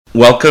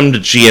Welcome to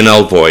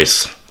GNL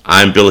Voice.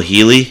 I'm Bill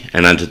Healy,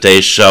 and on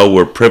today's show,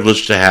 we're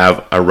privileged to have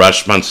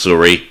Arash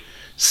Mansouri,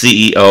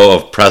 CEO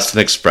of Preston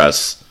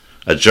Express,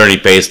 a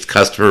journey-based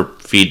customer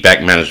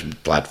feedback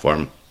management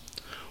platform.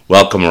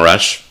 Welcome,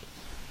 Arash.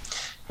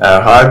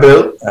 Hi,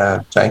 Bill.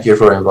 Thank you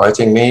for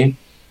inviting me.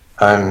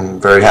 I'm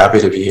very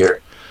happy to be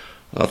here.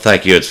 Well,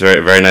 thank you. It's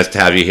very, very nice to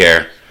have you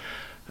here.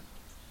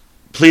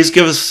 Please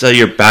give us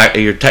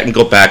your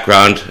technical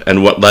background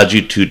and what led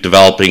you to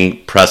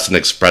developing Preston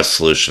Express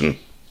solution.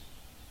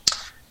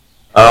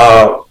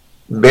 Uh,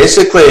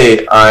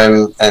 Basically,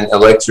 I'm an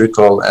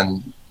electrical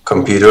and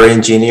computer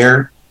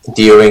engineer.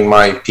 During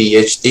my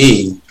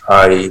PhD,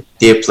 I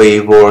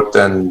deeply worked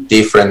on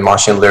different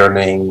machine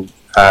learning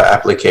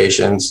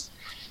applications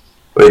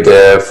with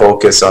a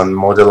focus on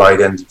model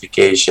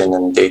identification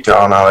and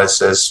data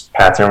analysis,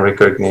 pattern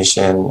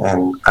recognition,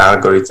 and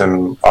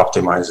algorithm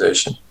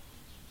optimization.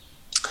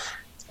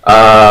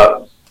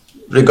 Uh,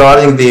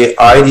 Regarding the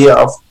idea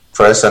of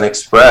Press and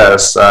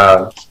Express,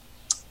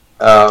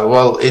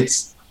 it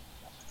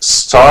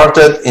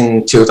started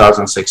in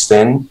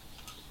 2016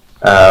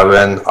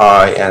 when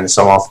I and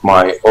some of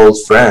my old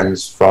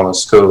friends from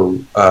school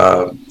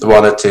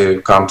wanted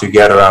to come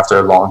together after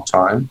a long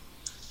time.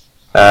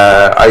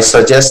 I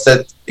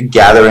suggested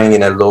gathering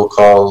in a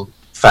local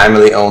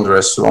family-owned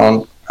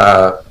restaurant.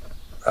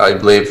 I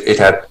believe it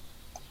had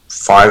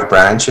 5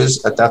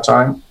 branches at that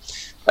time.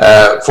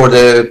 For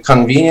the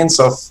convenience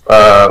of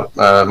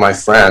my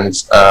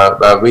friends,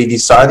 we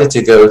decided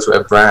to go to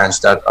a branch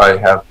that I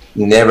have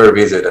never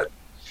visited.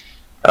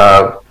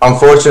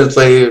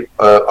 Unfortunately,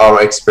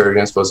 our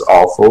experience was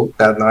awful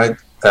that night.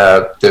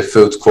 The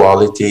food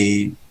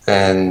quality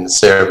and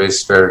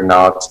service were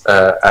not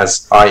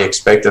as I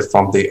expected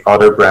from the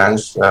other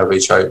branch,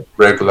 which I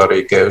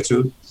regularly go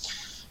to.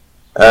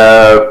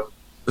 Uh,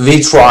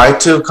 we tried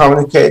to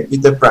communicate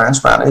with the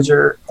branch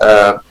manager,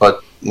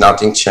 but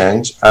nothing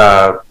changed.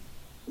 That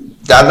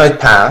night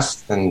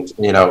passed, and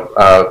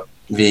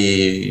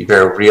we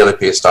were really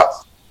pissed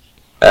off.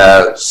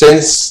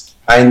 Since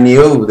I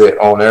knew the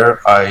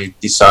owner, I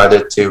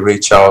decided to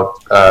reach out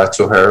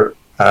to her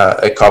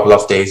a couple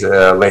of days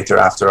later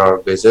after our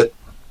visit.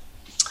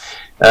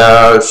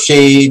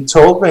 She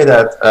told me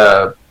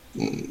that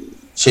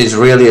she's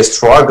really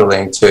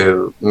struggling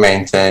to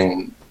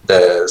maintain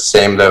the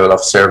same level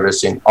of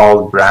service in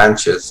all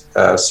branches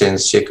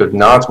since she could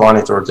not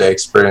monitor the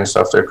experience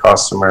of their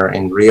customer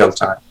in real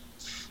time.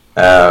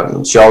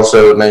 She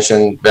also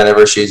mentioned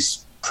whenever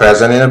she's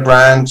present in a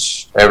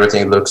branch,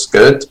 everything looks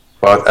good.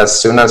 But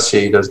as soon as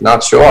she does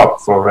not show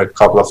up for a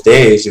couple of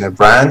days in a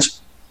branch,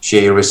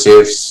 she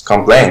receives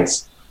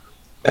complaints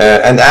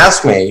and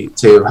asked me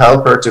to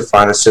help her to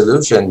find a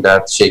solution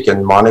that she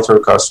can monitor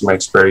customer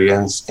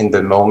experience in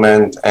the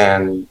moment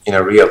and in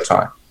a real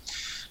time.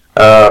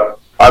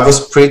 I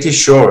was pretty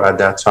sure at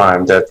that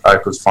time that I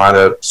could find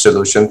a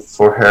solution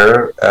for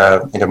her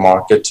in the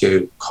market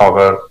to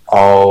cover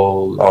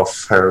all of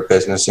her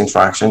business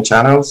interaction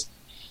channels.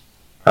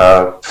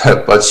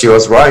 But she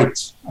was right.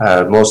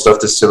 Most of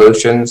the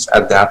solutions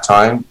at that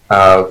time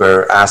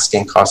were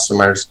asking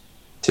customers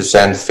to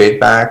send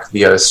feedback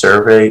via a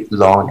survey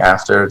long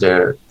after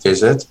their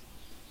visit.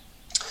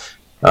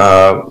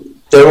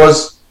 There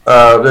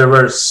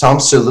were some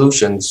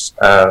solutions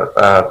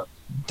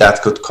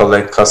that could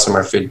collect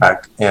customer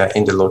feedback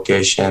in the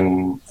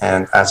location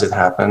and as it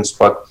happens,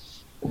 but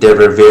they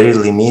were very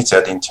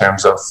limited in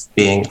terms of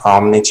being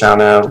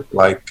omni-channel,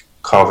 like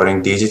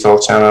covering digital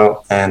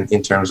channel, and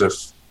in terms of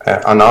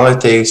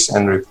analytics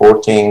and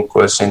reporting,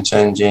 question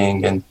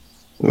changing, and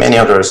many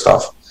other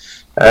stuff.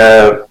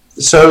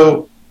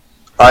 So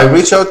I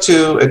reached out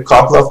to a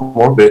couple of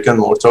more brick and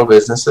mortar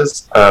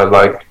businesses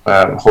like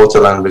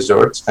hotel and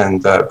resorts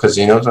and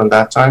casinos on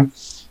that time.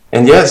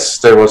 And yes,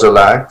 there was a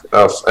lack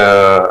of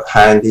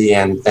handy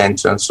and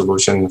end-to-end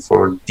solution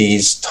for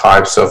these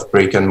types of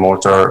brick and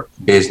mortar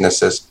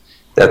businesses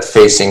that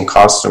facing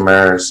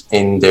customers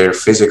in their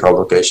physical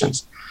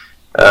locations.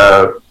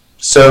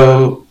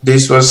 So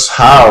this was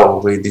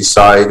how we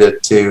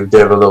decided to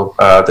develop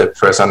the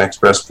Press and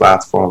Express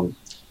platform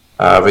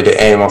with the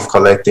aim of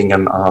collecting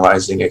and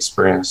analyzing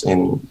experience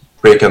in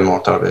brick and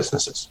mortar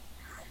businesses.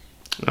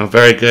 Oh,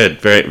 very good.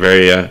 Very,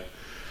 very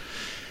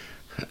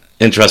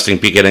interesting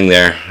beginning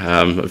there,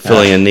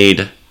 filling a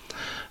need.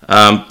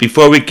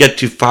 Before we get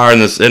too far in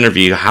this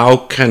interview, how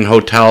can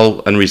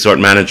hotel and resort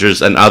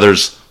managers and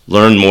others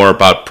learn more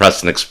about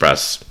Preston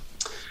Express?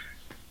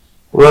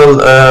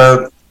 Well,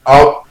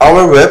 our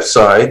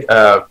website,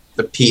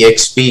 the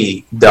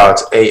pxp.ai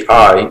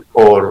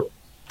or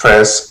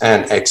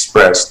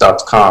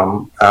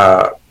pressandexpress.com,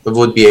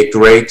 would be a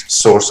great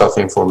source of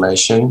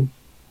information.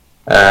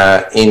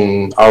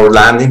 In our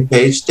landing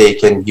page, they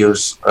can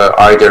use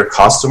either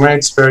customer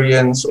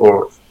experience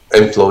or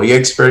employee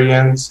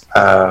experience,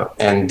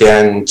 and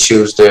then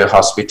choose the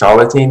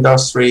hospitality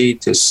industry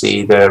to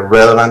see the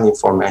relevant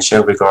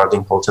information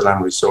regarding hotel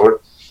and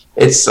resort.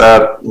 It's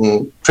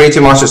pretty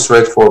much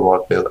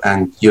straightforward, Bill,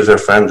 and user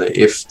friendly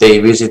if they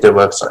visit the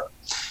website.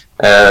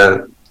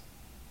 Uh,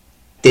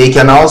 They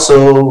can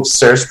also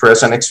search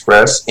Present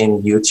Express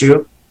in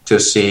YouTube to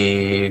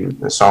see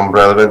some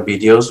relevant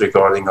videos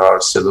regarding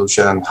our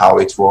solution and how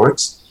it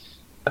works.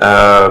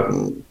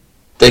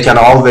 They can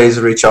always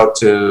reach out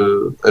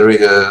to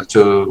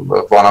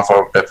one of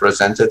our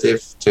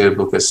representatives to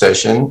book a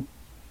session.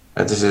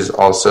 This is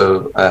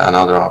also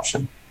another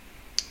option.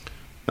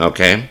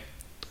 Okay,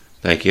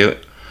 thank you.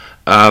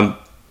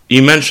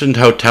 You mentioned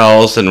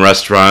hotels and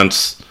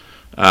restaurants.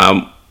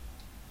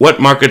 What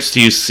markets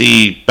do you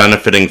see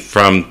benefiting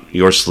from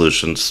your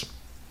solutions?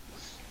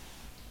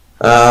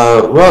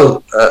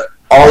 Although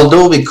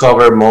we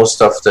cover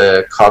most of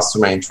the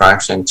customer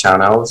interaction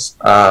channels,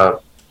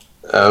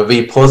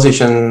 we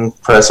position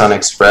Present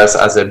Express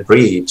as a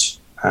bridge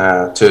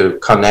to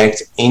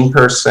connect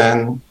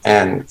in-person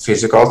and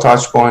physical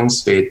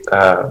touchpoints with,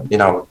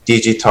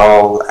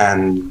 digital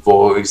and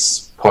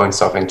voice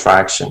points of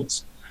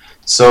interactions.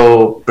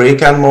 So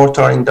brick and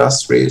mortar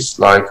industries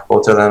like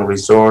hotel and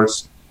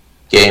resorts,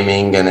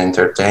 gaming and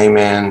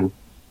entertainment,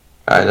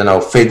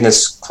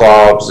 fitness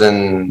clubs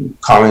and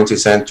community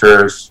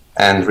centers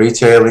and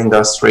retail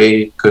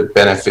industry could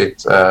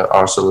benefit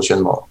our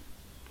solution more.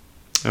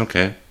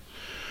 Okay.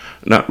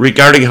 Now,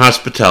 regarding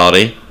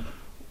hospitality,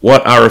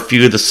 what are a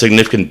few of the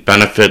significant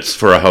benefits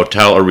for a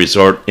hotel or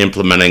resort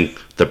implementing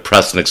the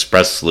Present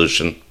Express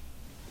solution?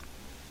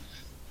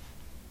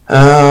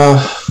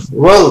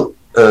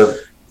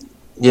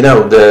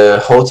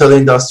 The hotel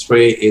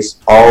industry is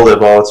all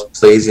about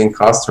pleasing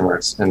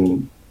customers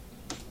and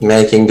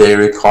making their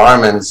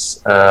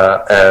requirements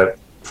a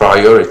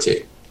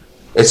priority.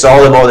 It's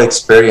all about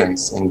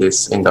experience in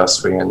this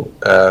industry and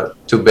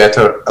to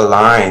better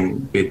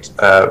align with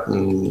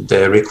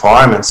the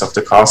requirements of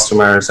the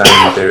customers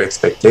and their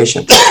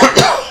expectations.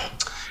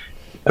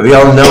 We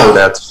all know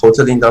that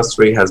hotel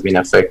industry has been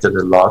affected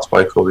a lot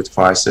by COVID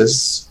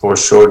crisis. For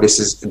sure,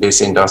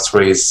 this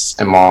industry is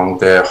among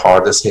the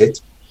hardest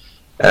hit.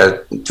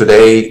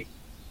 Today,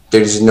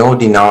 there is no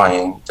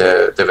denying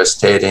the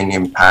devastating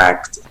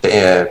impact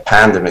the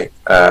pandemic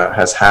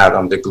has had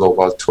on the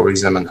global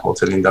tourism and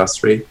hotel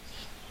industry.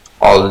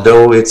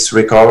 Although it's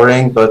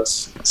recovering, but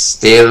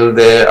still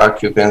the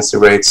occupancy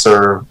rates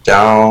are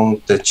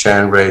down, the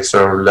churn rates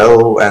are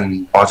low,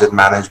 and budget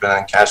management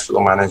and cash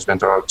flow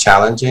management are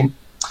challenging.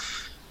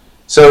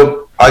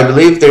 So I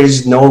believe there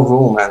is no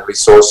room and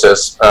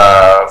resources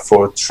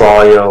for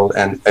trial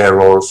and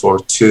error for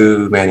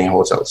too many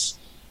hotels.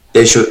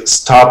 They should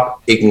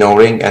stop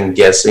ignoring and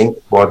guessing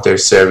what their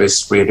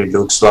service really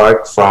looks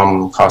like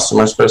from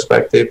customers'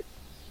 perspective.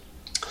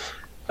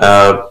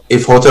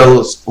 If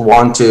hotels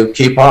want to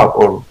keep up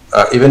or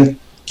even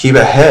keep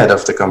ahead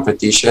of the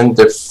competition,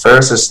 the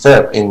first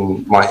step,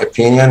 in my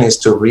opinion, is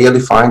to really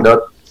find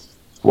out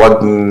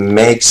what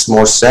makes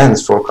more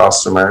sense for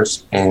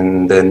customers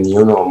in the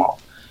new normal.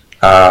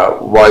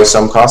 Why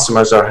some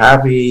customers are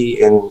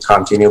happy and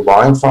continue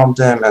buying from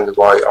them, and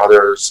why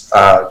others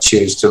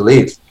choose to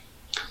leave.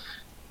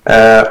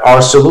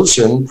 Our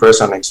solution,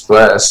 Present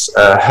Express,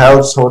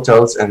 helps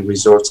hotels and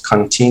resorts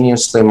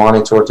continuously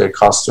monitor their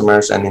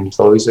customers and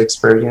employees'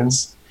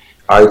 experience,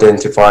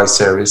 identify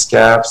service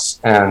gaps,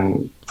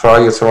 and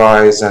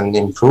prioritize and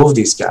improve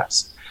these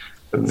gaps.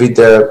 With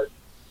the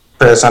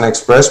Present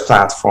Express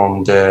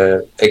platform,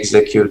 the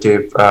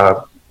executive,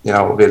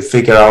 will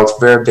figure out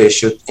where they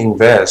should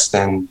invest,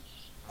 and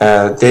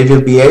they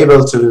will be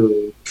able to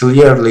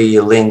clearly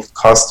link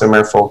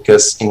customer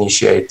focus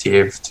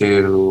initiative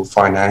to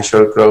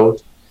financial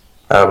growth,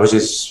 which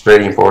is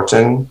very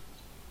important.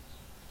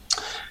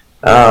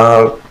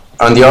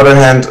 On the other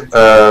hand,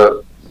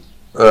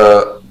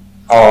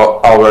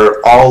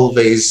 our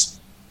always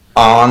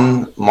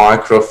on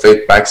micro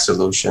feedback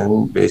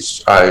solution,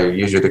 which I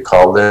usually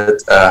call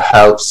it,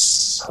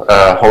 helps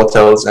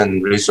hotels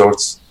and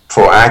resorts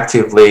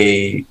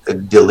proactively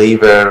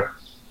deliver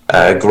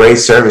great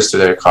service to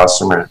their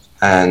customers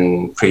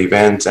and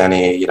prevent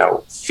any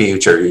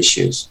future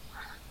issues.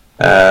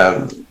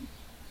 I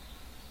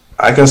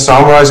can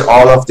summarize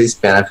all of these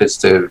benefits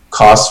to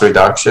cost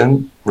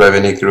reduction,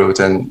 revenue growth,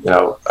 and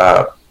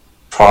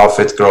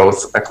profit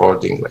growth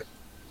accordingly.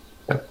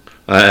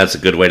 That's a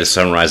good way to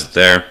summarize it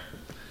there.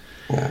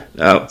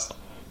 Yeah.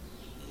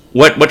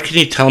 What can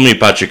you tell me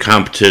about your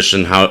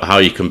competition? How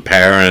you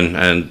compare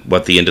and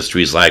what the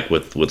industry is like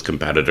with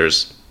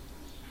competitors?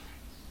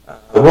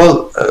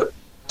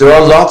 There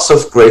are lots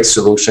of great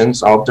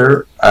solutions out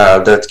there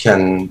that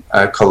can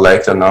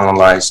collect and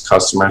analyze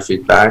customer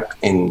feedback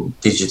in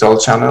digital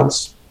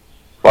channels.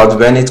 But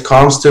when it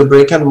comes to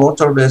brick and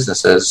mortar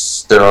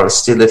businesses, there are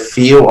still a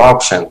few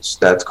options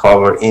that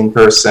cover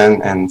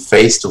in-person and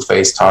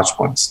face-to-face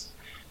touchpoints.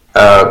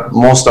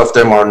 Most of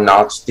them are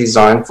not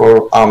designed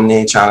for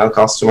omni-channel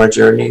customer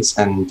journeys,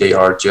 and they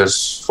are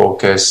just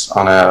focused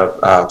on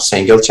a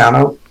single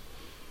channel.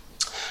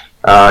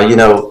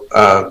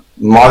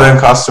 Modern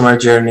customer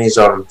journeys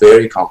are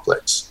very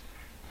complex.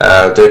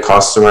 The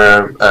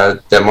customer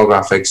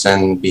demographics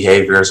and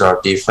behaviors are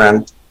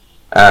different.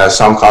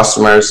 Some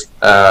customers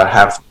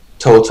have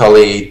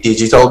totally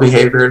digital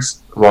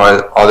behaviors,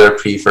 while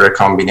others prefer a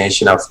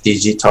combination of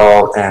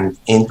digital and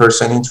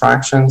in-person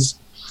interactions.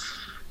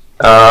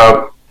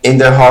 In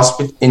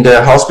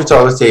the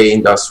hospitality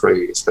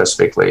industry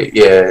specifically,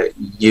 yeah,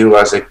 you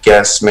as a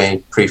guest may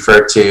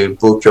prefer to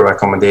book your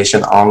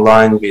accommodation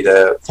online with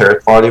a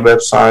third-party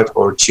website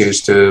or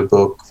choose to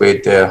book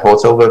with the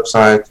hotel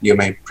website. You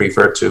may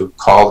prefer to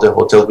call the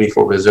hotel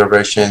before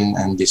reservation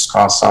and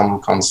discuss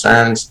some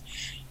concerns.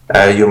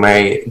 You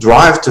may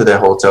drive to the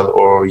hotel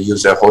or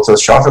use a hotel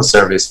shuttle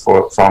service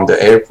from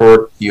the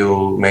airport.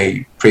 You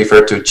may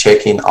prefer to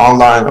check in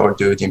online or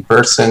do it in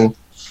person.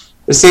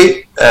 You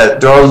see,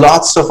 there are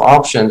lots of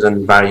options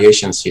and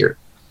variations here.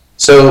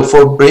 So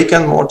for brick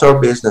and mortar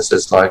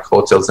businesses like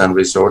hotels and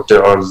resorts,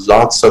 there are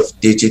lots of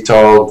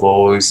digital,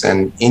 voice,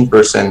 and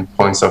in-person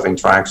points of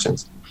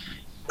interactions.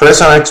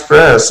 Person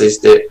Express is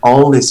the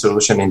only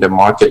solution in the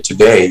market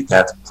today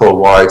that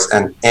provides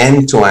an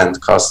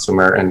end-to-end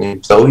customer and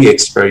employee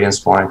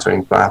experience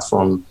monitoring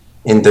platform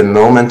in the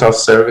moment of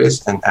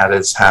service and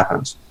as it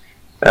happens.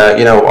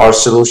 Our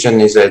solution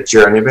is a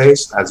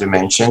journey-based, as you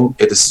mentioned.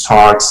 It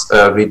starts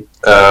with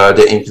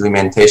the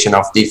implementation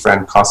of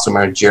different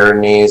customer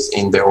journeys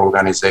in the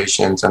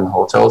organizations and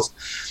hotels.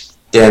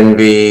 Then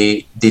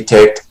we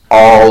detect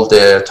all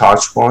the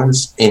touch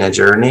points in a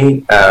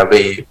journey.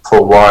 We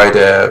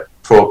provide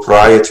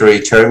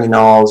proprietary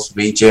terminals,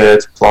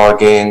 widgets,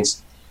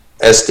 plugins,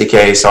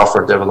 SDK,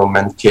 software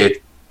development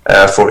kit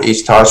for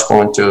each touch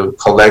point to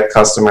collect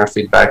customer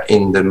feedback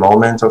in the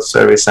moment of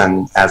service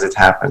and as it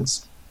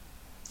happens.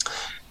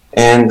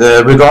 And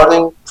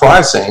regarding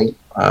pricing,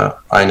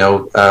 I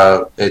know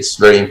it's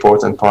very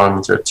important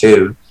parameter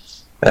too.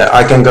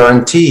 I can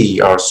guarantee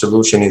our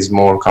solution is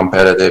more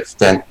competitive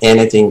than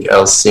anything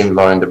else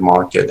similar in the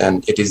market,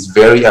 and it is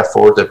very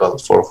affordable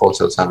for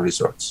hotels and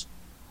resorts.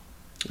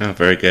 Oh,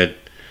 very good.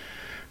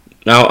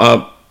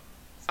 Now,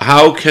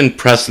 how can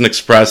Preston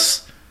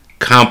Express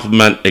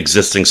complement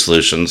existing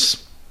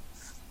solutions?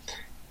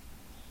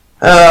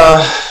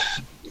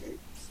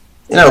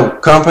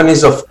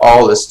 Companies of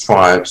all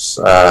stripes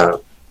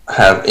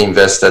have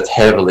invested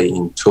heavily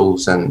in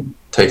tools and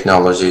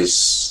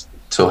technologies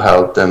to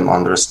help them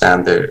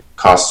understand their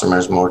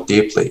customers more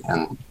deeply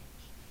and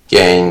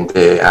gain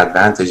the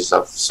advantages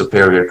of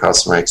superior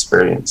customer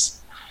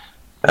experience.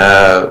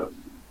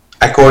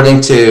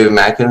 According to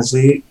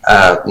McKinsey,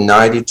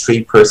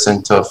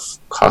 93% of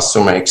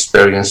customer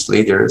experience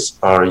leaders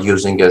are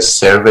using a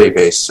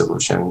survey-based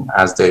solution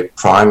as the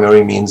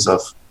primary means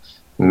of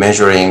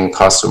measuring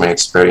customer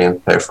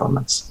experience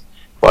performance.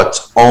 But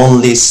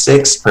only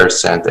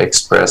 6%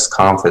 express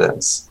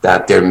confidence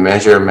that their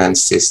measurement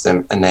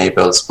system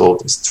enables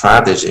both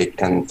strategic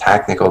and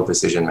technical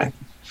decision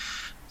making.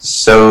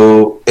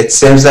 So it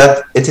seems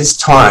that it is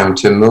time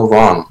to move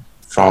on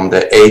from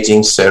the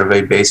aging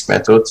survey-based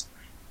method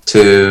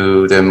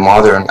to the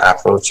modern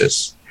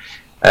approaches.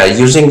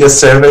 Using the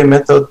survey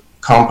method,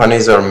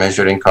 companies are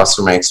measuring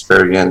customer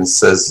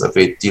experiences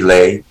with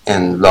delay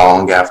and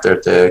long after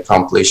the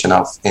completion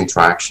of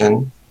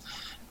interaction,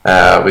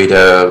 with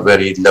a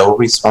very low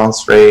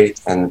response rate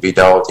and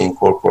without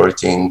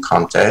incorporating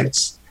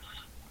context.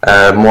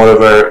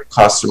 Moreover,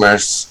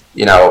 customers,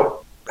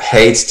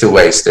 hate to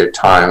waste their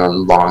time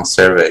on long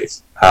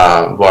surveys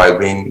while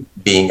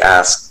being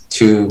asked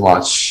too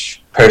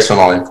much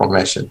personal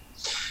information.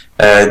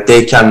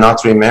 They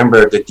cannot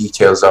remember the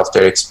details of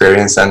their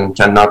experience and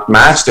cannot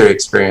match their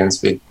experience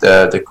with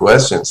the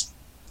questions.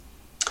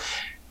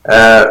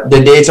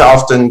 The data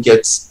often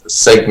gets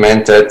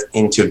segmented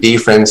into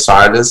different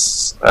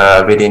silos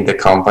within the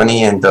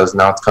company and does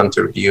not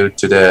contribute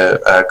to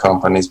the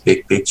company's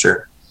big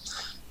picture.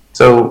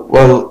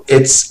 So,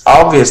 it's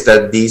obvious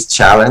that these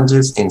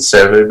challenges in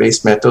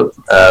survey-based method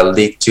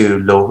lead to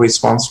low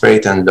response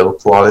rate and low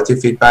quality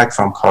feedback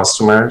from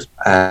customers,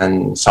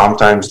 and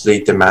sometimes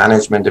lead the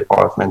management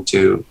department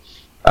to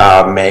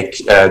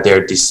make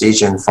their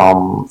decision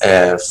from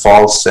a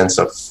false sense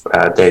of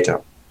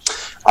data.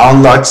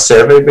 Unlike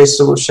survey-based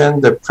solution,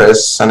 the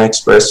Preston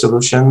Express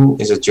solution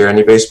is a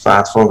journey-based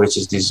platform which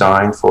is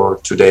designed for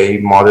today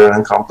modern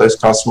and complex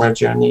customer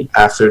journey.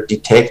 After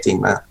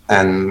detecting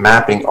and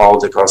mapping all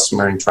the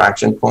customer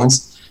interaction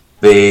points,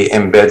 we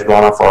embed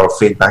one of our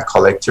feedback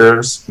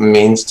collectors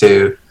means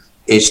to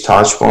each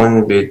touch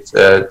point with,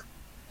 with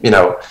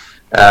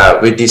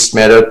this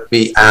method,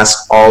 we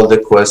ask all the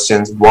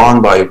questions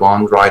one by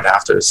one right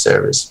after the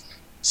service.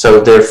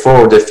 So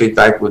therefore, the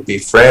feedback would be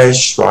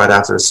fresh right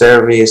after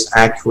service,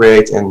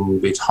 accurate,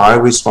 and with high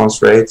response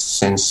rate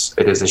since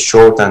it is a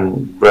short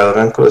and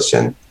relevant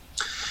question.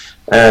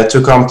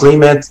 To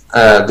complement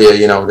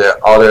the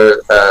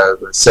other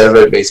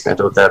survey-based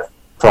method that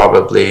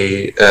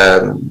probably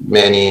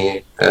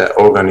many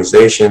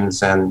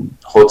organizations and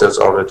hotels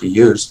already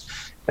use,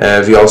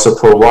 we also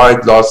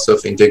provide lots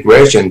of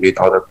integration with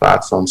other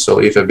platforms. So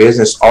if a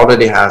business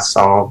already has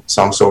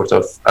some sort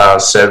of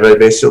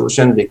survey-based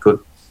solution, we could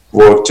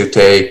work to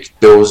take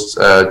those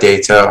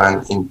data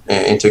and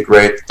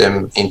integrate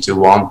them into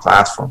one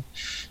platform.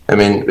 I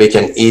mean, we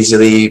can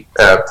easily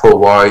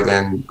provide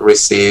and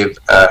receive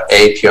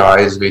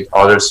APIs with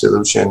other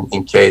solution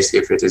in case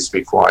if it is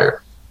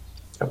required.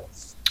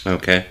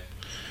 Okay.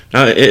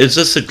 Now, is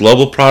this a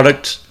global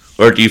product,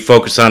 or do you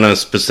focus on a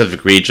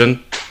specific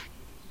region?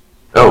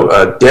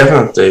 Oh,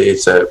 definitely,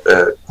 it's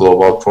a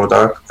global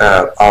product.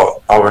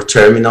 Our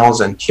terminals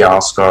and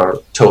kiosks are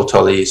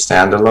totally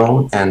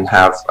standalone and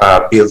have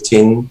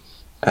built-in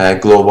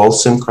global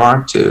SIM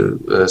card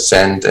to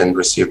send and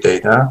receive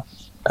data.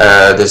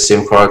 The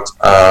SIM card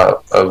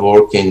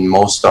work in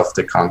most of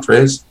the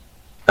countries.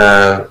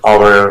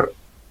 Our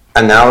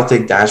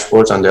analytic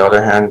dashboards, on the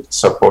other hand,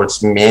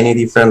 supports many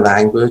different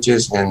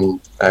languages,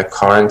 and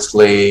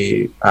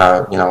currently,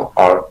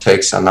 our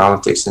text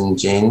analytics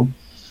engine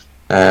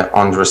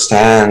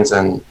understands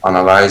and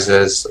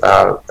analyzes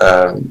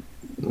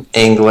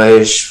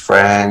English,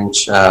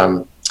 French,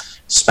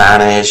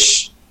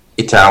 Spanish,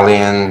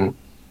 Italian,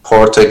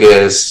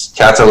 Portuguese,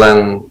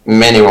 Catalan,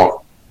 many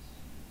more.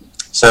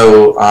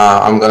 So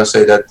I'm going to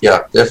say that,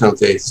 yeah,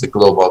 definitely it's a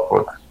global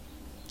product.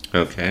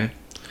 Okay.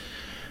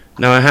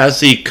 Now, has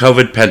the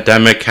COVID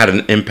pandemic had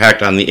an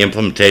impact on the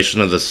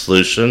implementation of the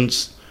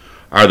solutions?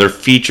 Are there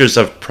features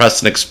of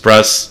Preston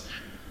Express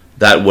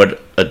that would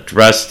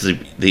address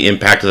the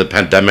impact of the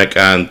pandemic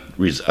on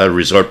a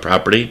resort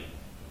property?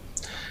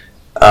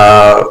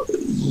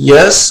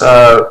 Yes,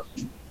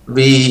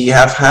 we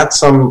have had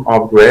some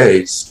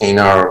upgrades in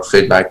our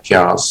feedback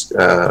kiosk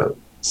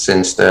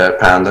since the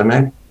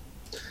pandemic.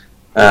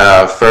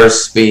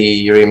 First,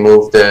 we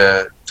removed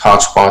the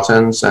touch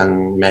buttons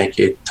and make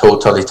it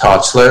totally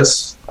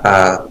touchless.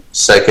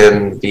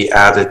 Second, we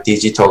added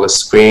digital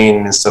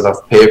screen instead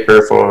of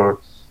paper for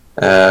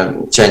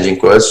changing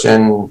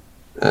question.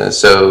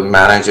 So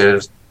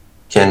managers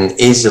can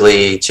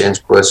easily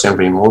change question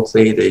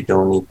remotely. They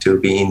don't need to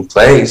be in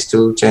place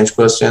to change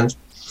questions.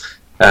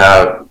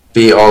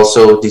 We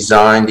also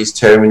designed these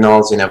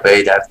terminals in a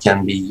way that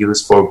can be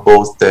used for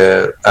both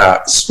the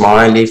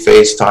smiley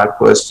face type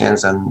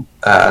questions and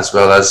as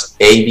well as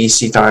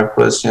ABC type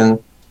questions.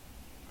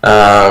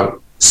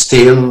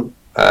 Still,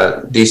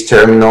 these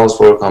terminals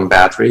work on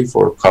battery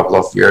for a couple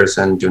of years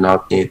and do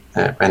not need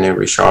any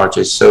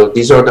recharges. So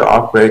these are the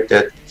upgrades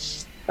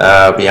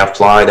that we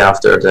applied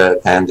after the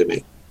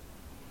pandemic.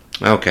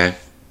 Okay.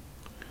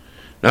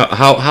 Now,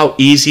 how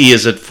easy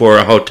is it for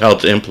a hotel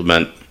to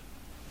implement?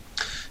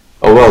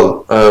 Oh,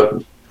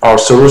 well, our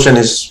solution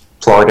is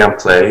plug and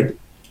play.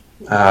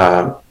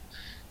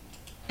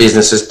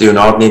 Businesses do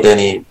not need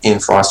any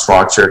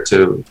infrastructure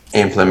to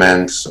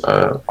implement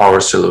our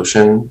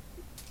solution.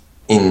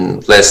 In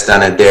less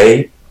than a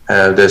day,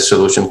 the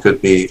solution could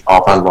be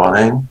up and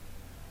running.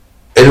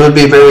 It would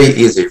be very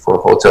easy for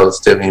hotels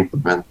to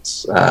implement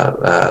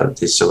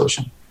this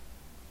solution.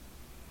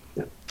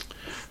 Yeah.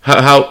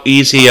 How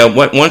easy,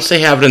 once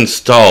they have it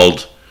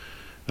installed,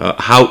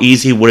 how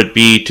easy would it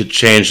be to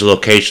change the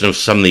location of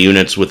some of the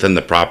units within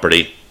the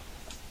property?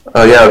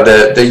 Yeah,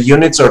 the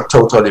units are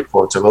totally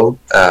portable.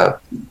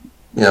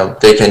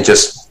 They can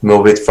just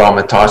move it from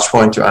a touch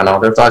point to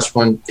another touch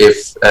point.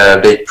 If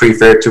they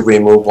prefer to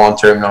remove one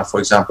terminal, for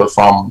example,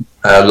 from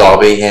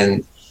lobby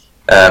and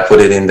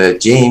put it in the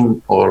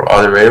gym or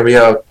other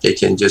area, they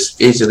can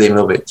just easily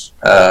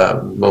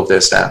move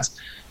their stands.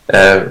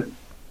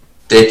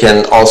 They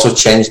can also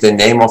change the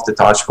name of the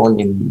touch point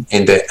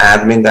in the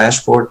admin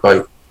dashboard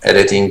by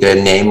editing the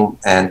name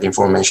and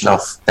information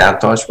of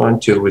that touch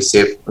point to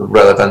receive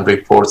relevant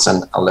reports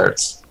and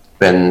alerts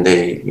when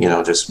they,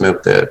 just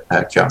move the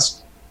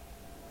kiosk.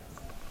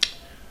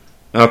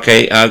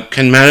 Okay.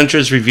 Can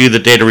managers review the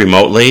data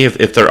remotely?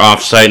 If they're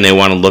off-site and they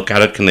want to look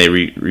at it, can they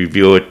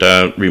review it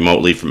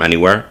remotely from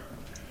anywhere?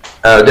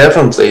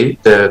 Definitely.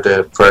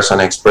 The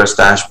Preston Express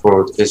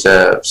dashboard is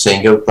a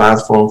single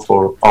platform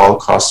for all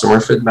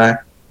customer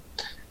feedback.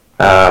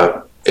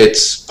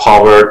 It's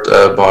powered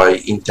by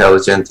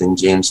intelligent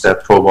engines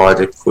that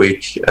provide a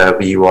quick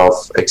view of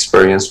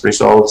experience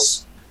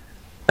results.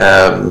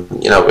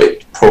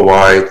 It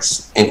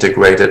provides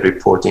integrated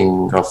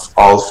reporting of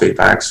all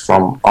feedbacks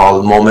from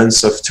all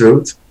moments of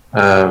truth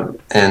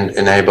and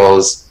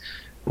enables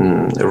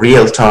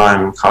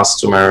real-time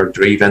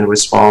customer-driven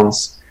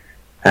response,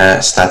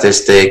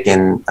 statistic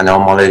and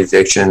anomaly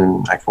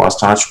detection across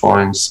touch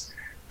points,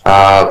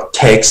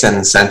 text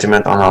and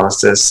sentiment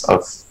analysis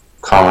of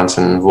comments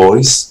and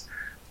voice,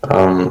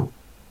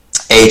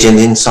 agent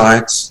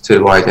insights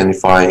to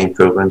identify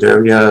improvement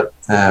area,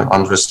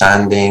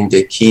 understanding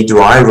the key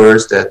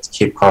drivers that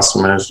keep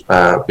customers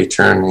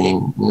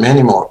returning,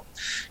 many more.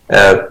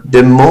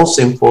 The most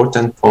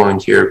important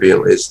point here,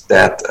 Bill, is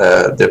that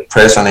the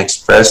Preston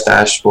Express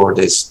dashboard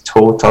is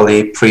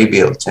totally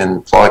pre-built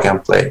and plug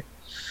and play.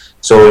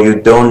 So you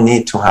don't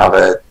need to have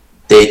a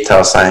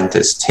data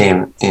scientist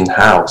team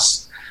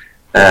in-house.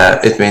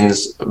 It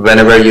means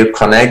whenever you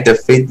connect the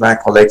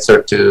feedback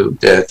collector to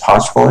the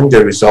touch point,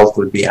 the result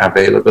will be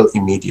available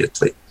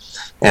immediately.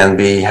 And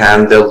we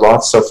handle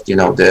lots of,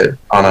 the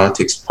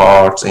analytics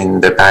part in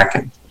the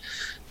backend.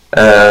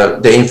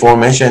 The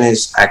information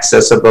is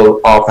accessible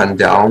up and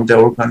down the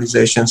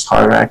organization's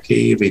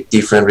hierarchy with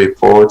different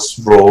reports,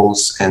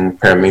 roles, and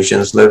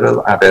permissions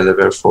level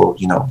available for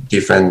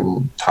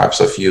different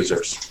types of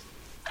users.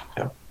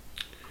 Yeah.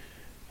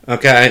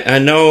 Okay, I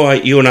know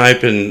you and I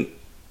have been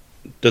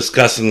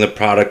discussing the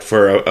product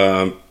for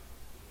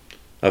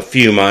a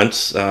few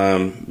months,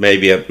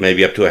 maybe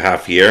up to a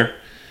half year.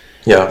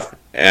 Yeah.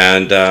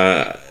 And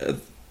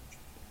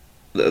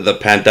the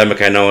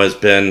pandemic, I know, has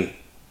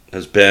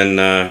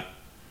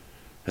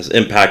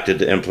impacted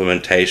the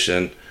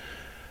implementation.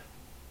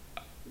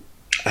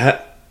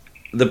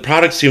 The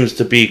product seems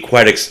to be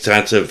quite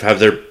extensive. Have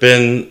there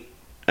been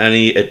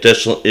any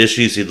additional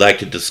issues you'd like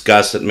to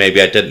discuss that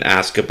maybe I didn't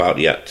ask about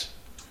yet?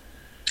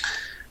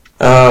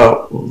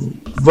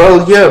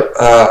 Well,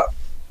 yeah.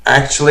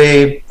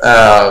 Actually,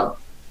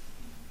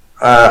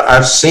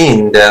 I've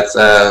seen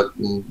that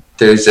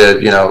there's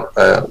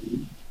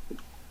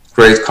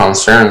great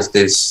concerns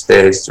these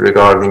days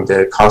regarding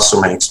the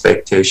customer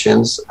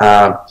expectations.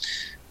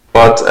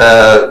 But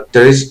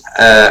there is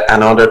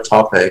another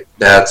topic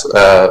that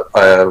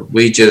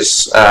we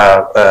just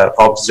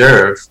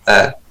observe,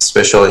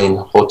 especially in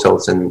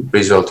hotels and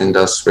resort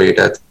industry,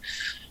 that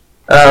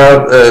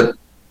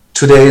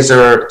today's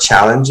are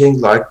challenging,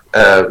 like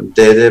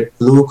the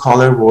blue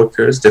collar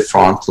workers, the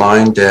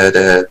frontline,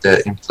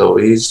 the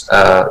employees.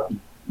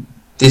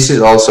 This is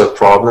also a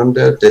problem,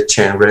 the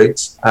churn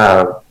rates.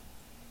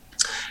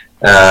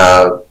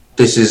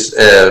 This is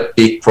a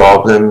big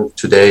problem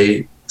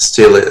today,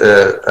 still,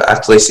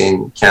 at least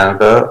in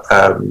Canada.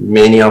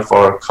 Many of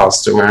our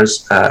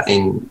customers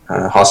in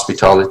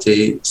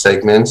hospitality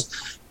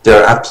segments,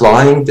 they're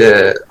applying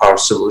our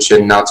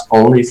solution not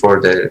only for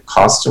the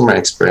customer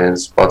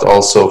experience, but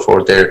also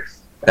for their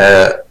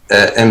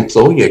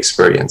employee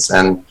experience.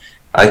 And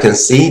I can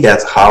see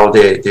that how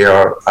they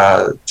are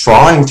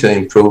trying to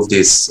improve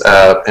this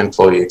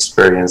employee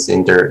experience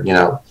in their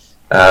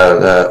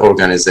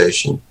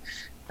organization.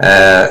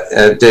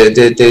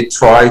 They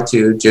try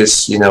to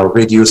just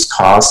reduce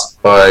costs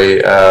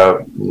by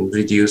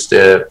reduce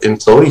the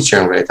employee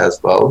churn rate as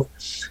well.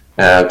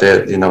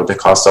 The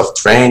cost of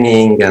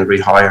training and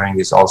rehiring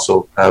is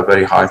also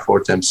very high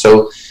for them.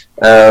 So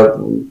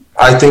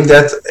I think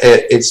that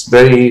it's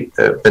very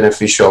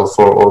beneficial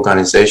for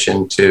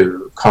organization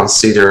to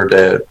consider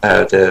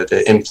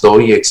the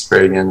employee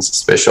experience,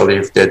 especially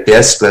if the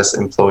deskless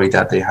employee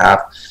that they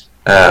have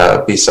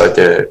beside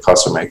the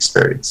customer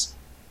experience.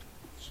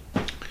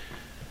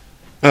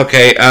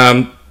 Okay,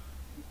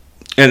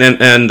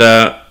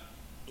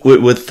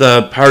 with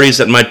parties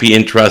that might be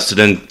interested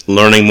in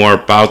learning more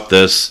about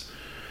this,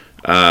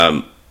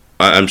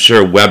 I'm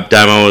sure web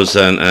demos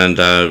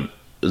and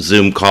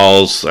Zoom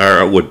calls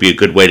would be a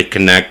good way to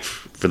connect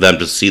for them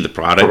to see the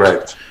product.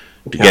 Correct.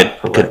 To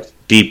get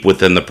deep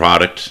within the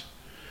product.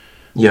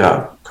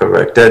 Yeah,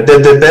 correct.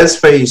 The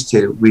best way is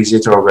to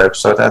visit our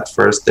website at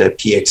first, the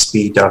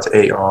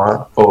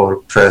pxp.ar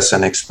or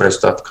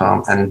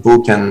presandexpress.com, and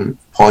book an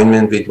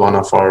appointment with one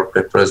of our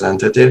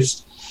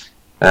representatives.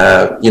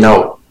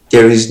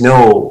 There is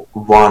no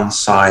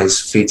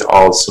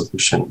one-size-fits-all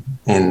solution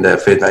in the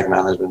feedback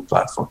management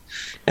platform.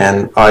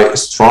 And I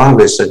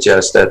strongly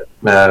suggest that,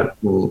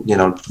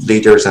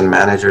 leaders and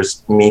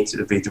managers meet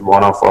with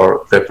one of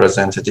our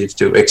representatives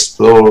to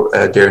explore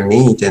their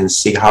need and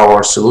see how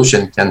our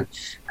solution can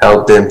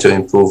help them to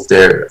improve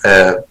their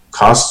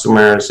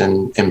customers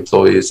and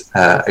employees'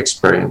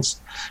 experience.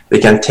 We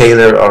can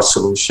tailor our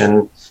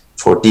solution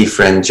for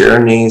different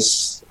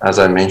journeys, as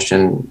I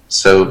mentioned.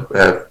 So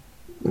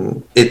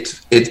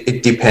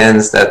it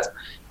depends that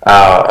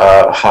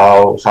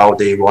how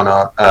they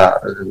wanna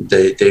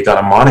they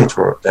gotta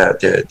monitor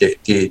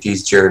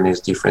these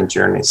journeys, different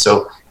journeys.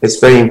 So it's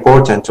very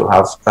important to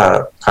have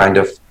kind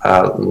of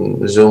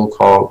Zoom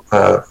call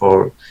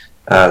or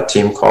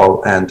team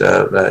call and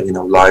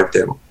live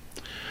demo.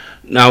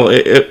 Now,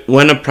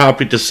 when a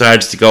property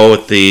decides to go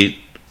with the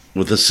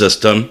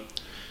system,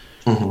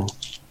 mm-hmm.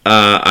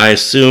 I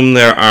assume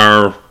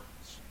there's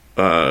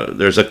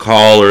a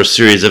call or a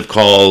series of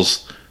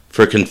calls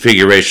for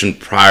configuration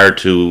prior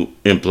to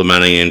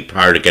implementing and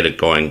prior to get it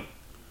going.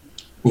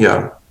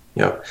 Yeah.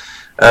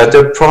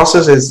 The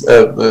process is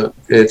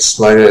it's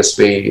like this.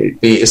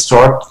 We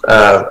start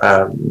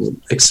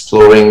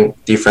exploring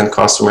different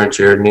customer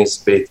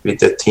journeys with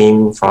the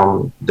team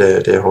from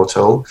the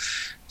hotel.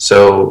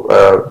 So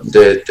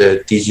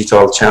the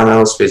digital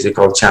channels,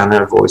 physical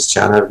channel, voice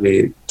channel,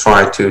 we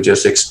try to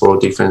just explore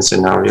different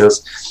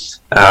scenarios.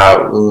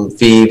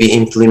 We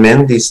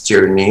implement these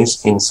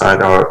journeys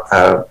inside our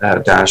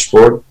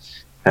dashboard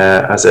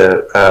as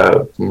a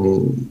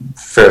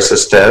first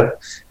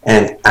step,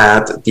 and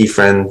add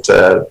different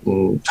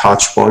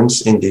touch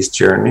points in these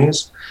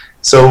journeys.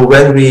 So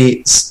when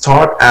we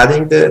start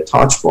adding the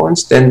touch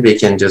points, then we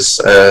can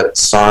just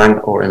sign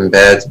or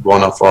embed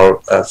one of our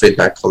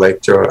feedback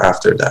collector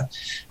after that.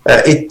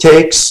 It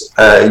takes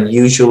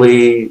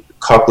usually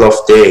couple of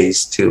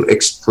days to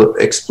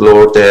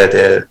explore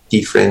the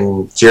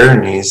different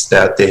journeys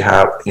that they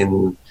have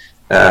in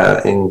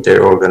in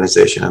their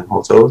organization and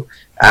hotel.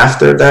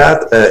 After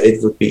that,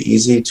 it would be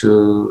easy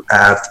to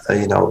add,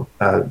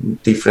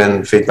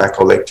 different feedback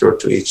collector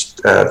to each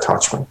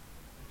touchpoint.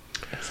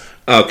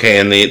 Okay,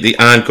 and the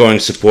ongoing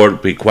support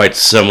would be quite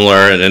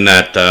similar in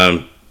that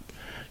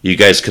you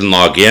guys can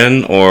log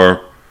in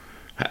or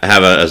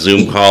have a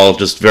Zoom call,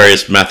 just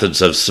various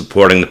methods of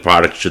supporting the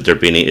product should there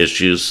be any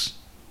issues.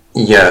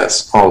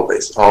 Yes,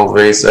 always.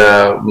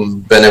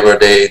 Whenever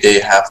they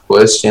have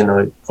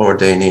question or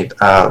they need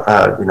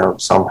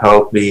some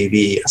help,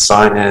 we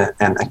assign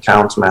an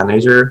account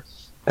manager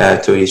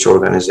to each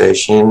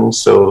organization.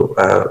 So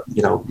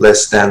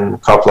less than a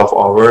couple of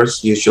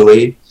hours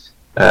usually,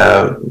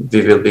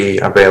 we will be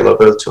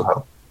available to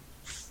help.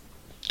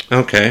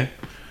 Okay.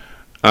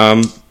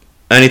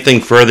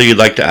 Anything further you'd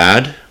like to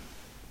add?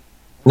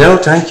 No,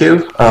 thank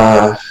you.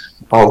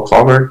 All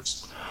covered.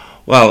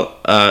 Well,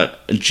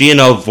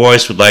 G&L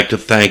Voice would like to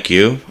thank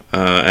you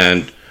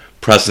and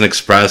President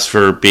Express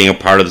for being a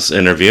part of this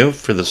interview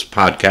for this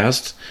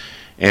podcast,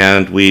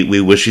 and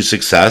we wish you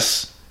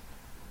success.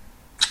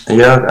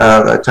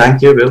 Yeah,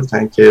 thank you, Bill.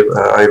 Thank you.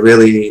 I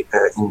really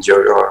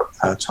enjoy your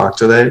talk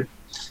today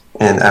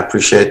and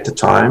appreciate the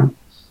time.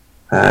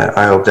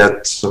 I hope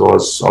that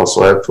was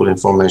also helpful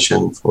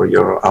information for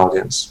your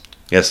audience.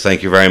 Yes,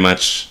 thank you very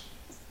much.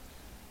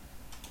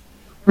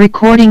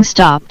 Recording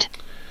stopped.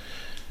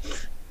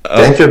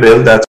 Thank you, Bill. That's